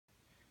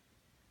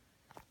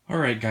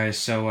Alright guys,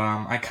 so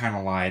I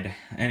kinda lied.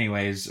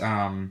 Anyways,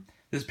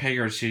 this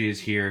Peggyard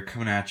Studios here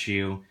coming at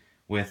you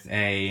with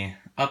a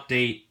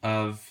update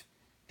of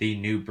the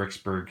new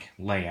Bricksburg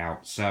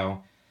layout.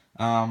 So,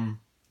 um,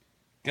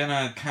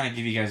 gonna kind of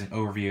give you guys an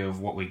overview of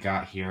what we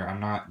got here. I'm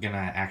not gonna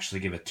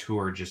actually give a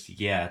tour just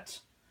yet.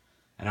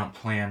 I don't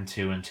plan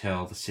to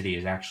until the city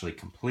is actually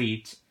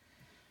complete,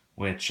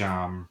 which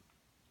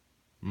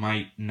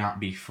might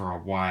not be for a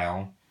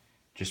while,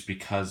 just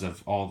because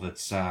of all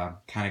that's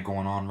kind of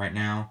going on right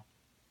now.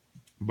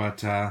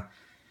 But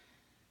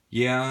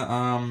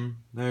yeah,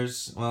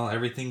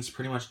 everything's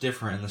pretty much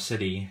different in the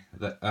city,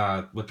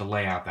 with the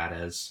layout, that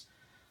is.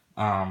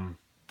 Um,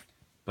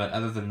 but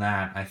other than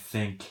that, I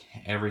think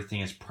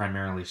everything has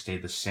primarily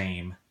stayed the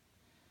same.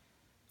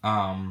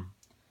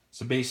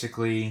 So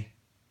basically,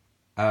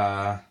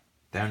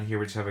 down here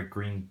we just have a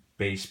green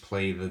base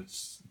plate that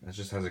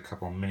just has a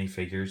couple of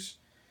minifigures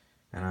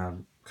and a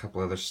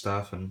couple other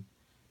stuff and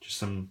just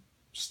some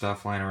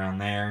stuff lying around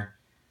there.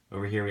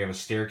 Over here we have a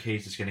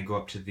staircase that's going to go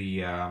up to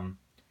the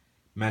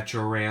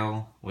metro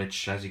rail,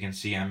 which, as you can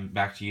see, I'm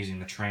back to using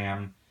the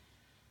tram.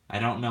 I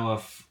don't know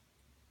if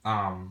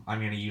I'm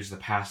going to use the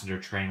passenger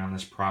train on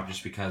this prop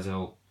just because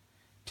it'll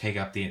take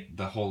up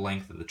the whole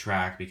length of the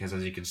track, because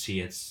as you can see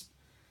it's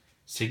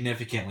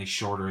significantly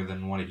shorter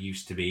than what it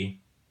used to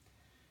be,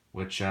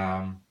 which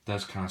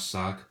does kind of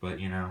suck, but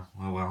you know,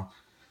 oh well.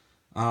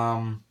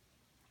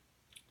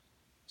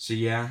 So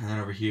yeah, and then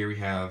over here we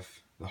have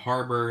the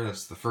harbor.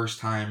 That's the first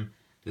time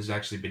this has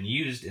actually been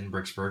used in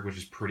Bricksburg, which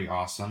is pretty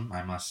awesome,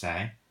 I must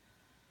say.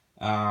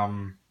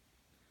 Skyview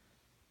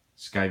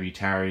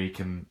Tower, you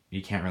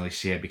can't really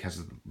see it because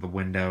of the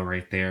window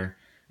right there.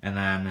 And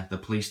then the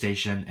police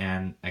station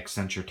and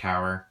Accenture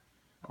Tower,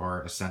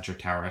 or Accenture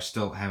Tower. I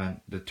still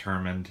haven't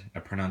determined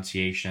a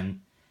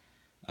pronunciation.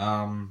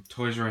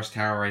 Toys R Us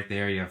Tower right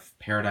there. You have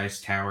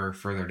Paradise Tower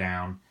further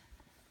down.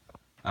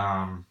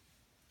 Gonna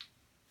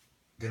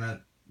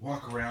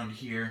walk around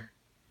here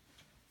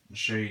and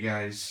show you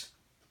guys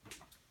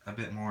a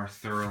bit more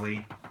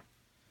thoroughly.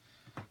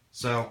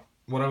 So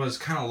what I was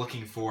kind of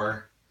looking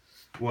for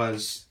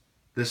was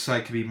this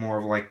site could be more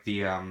of like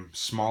the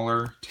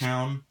smaller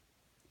town,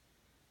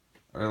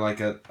 or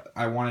like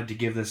I wanted to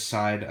give this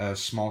side a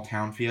small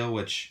town feel,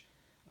 which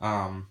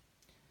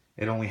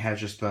it only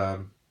has just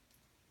the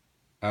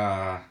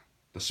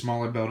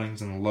smaller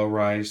buildings and the low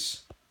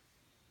rise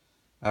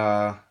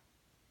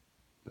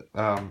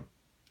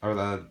or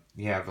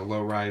the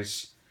low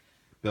rise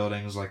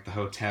buildings like the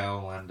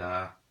hotel and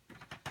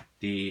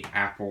the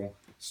Apple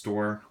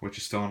store, which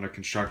is still under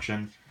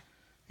construction.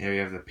 Here you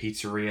have the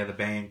pizzeria, the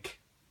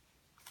bank,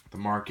 the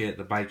market,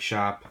 the bike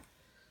shop.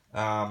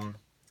 This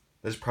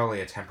is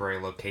probably a temporary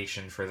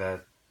location for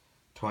the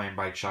toy and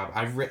bike shop.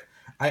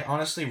 I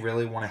honestly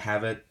really want to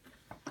have it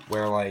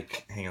where,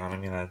 like, hang on,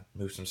 I'm gonna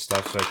move some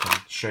stuff so I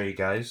can show you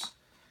guys,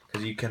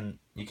 because you can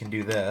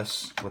do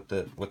this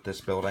with this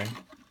building,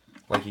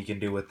 like you can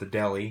do with the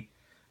deli.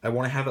 I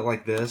want to have it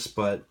like this,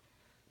 but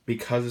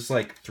because it's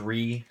like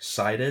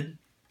three-sided,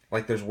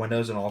 like there's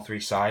windows on all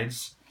three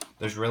sides,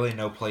 there's really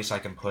no place I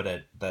can put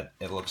it that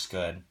it looks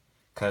good,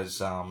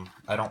 because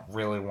I don't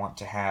really want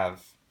to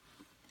have,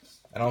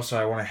 and also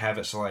I want to have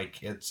it so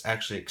like it's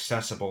actually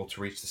accessible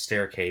to reach the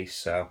staircase.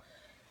 So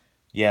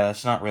yeah,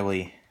 that's not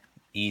really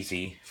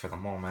easy for the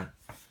moment.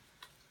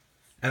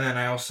 And then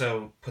I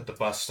also put the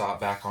bus stop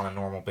back on a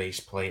normal base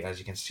plate, as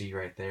you can see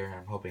right there.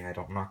 I'm hoping I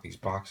don't knock these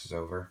boxes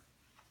over.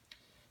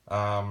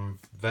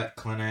 Vet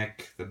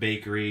clinic, the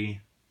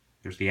bakery,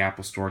 there's the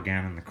Apple store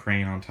again and the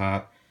crane on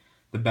top.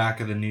 The back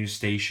of the news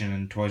station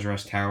and Toys R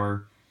Us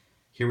Tower.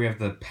 Here we have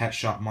the pet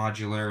shop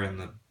modular and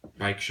the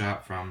bike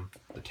shop from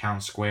the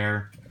town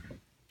square.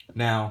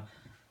 Now,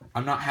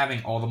 I'm not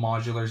having all the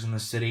modulars in the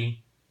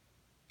city.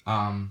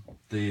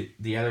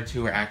 The other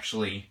two are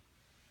actually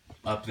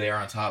up there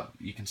on top.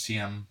 You can see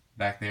them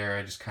back there.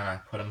 I just kind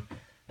of put them.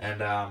 And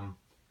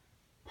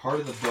part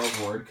of the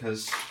billboard,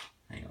 because,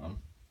 hang on,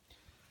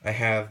 I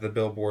have the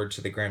billboard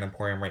to the Grand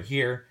Emporium right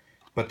here,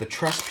 but the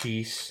truss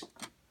piece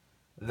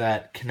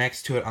that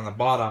connects to it on the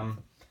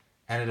bottom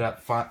ended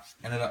up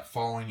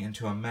falling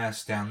into a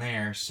mess down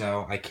there,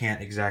 so I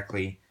can't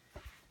exactly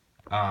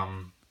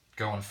go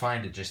and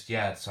find it just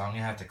yet, so I'm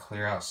going to have to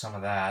clear out some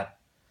of that.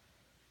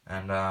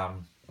 And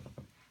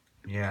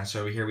yeah, so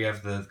over here we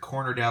have the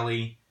corner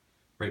deli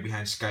right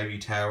behind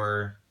Skyview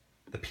Tower,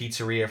 the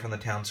pizzeria from the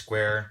town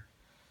square.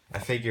 I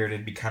figured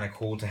it'd be kind of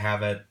cool to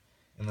have it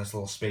in this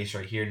little space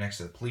right here next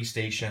to the police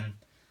station.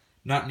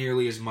 Not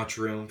nearly as much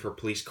room for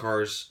police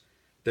cars.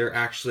 They're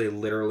actually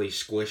literally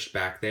squished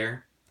back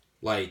there.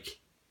 Like,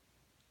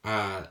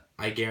 I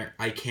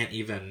can't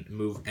even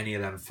move any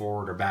of them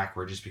forward or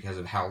backward just because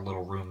of how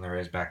little room there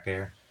is back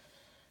there.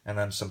 And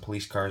then some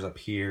police cars up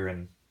here,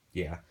 and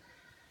yeah.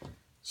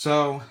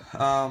 So,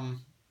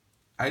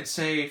 I'd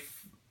say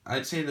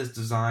this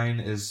design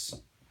is,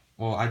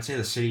 well, I'd say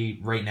the city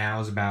right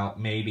now is about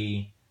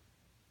maybe,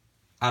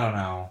 I don't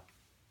know,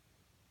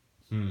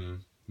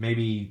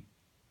 maybe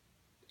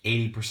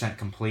 80%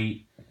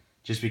 complete.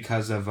 just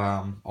because of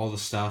all the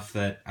stuff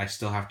that I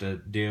still have to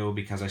do,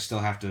 because I still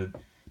have to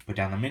put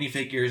down the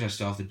minifigures, I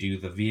still have to do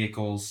the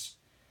vehicles.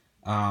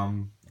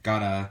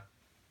 Gotta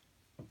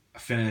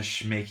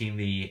finish making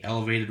the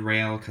elevated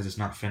rail because it's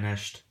not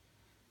finished.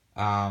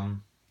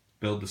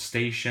 Build the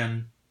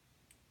station.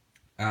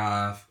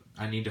 I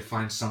need to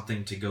find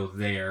something to go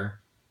there,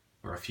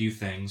 or a few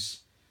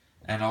things.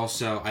 And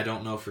also, I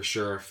don't know for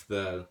sure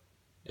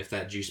if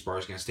that juice bar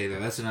is gonna stay there.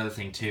 That's another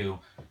thing too.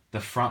 The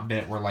front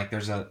bit where like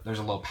there's a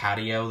little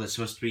patio that's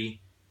supposed to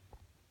be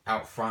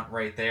out front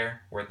right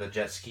there where the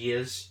jet ski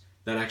is.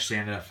 That actually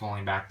ended up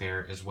falling back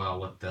there as well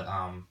with the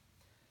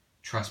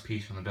truss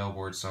piece from the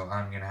billboard. So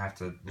I'm gonna have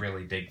to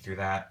really dig through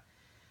that.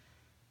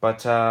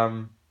 But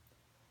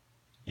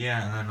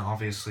yeah, and then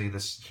obviously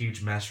this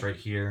huge mess right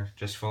here,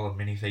 just full of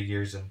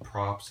minifigures and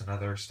props and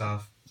other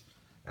stuff.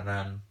 And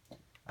then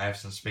I have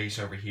some space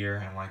over here,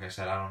 and like I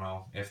said, I don't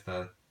know if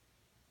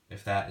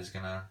that is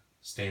gonna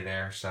stay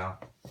there. So,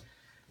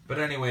 but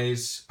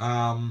anyways,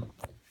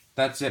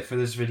 that's it for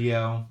this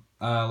video.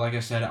 Like I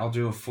said, I'll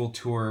do a full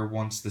tour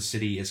once the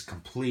city is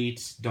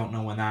complete. Don't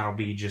know when that'll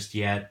be just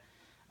yet.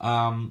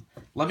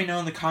 Let me know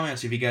in the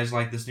comments if you guys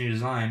like this new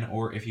design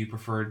or if you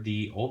preferred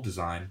the old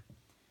design.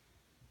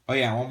 Oh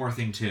yeah, one more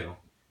thing too.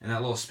 In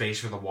that little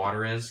space where the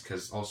water is,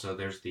 because also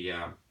there's the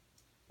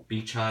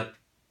beach hut.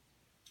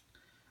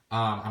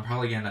 I'm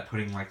probably going to end up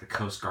putting like the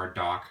Coast Guard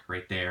dock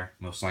right there,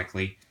 most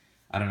likely.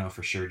 I don't know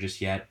for sure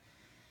just yet.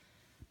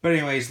 But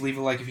anyways, leave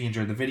a like if you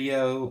enjoyed the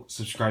video.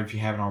 Subscribe if you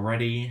haven't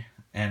already.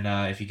 And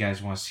if you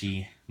guys want to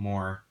see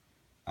more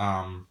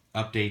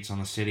updates on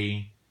the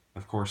city,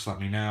 of course, let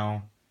me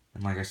know.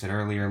 And like I said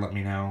earlier, let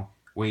me know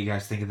what you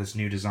guys think of this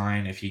new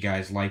design, if you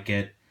guys like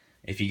it.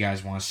 If you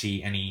guys want to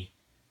see any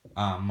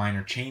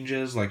minor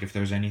changes, like if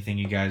there's anything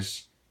you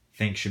guys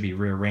think should be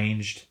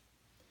rearranged,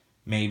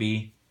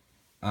 maybe.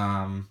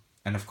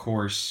 And of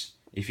course,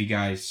 if you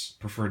guys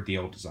preferred the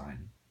old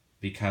design,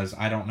 because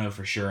I don't know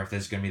for sure if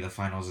this is going to be the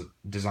final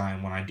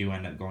design when I do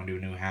end up going to a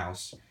new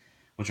house,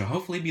 which will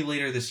hopefully be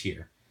later this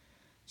year.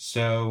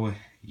 So,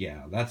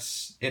 yeah,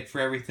 that's it for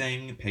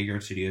everything.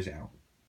 Peggyard Studios out.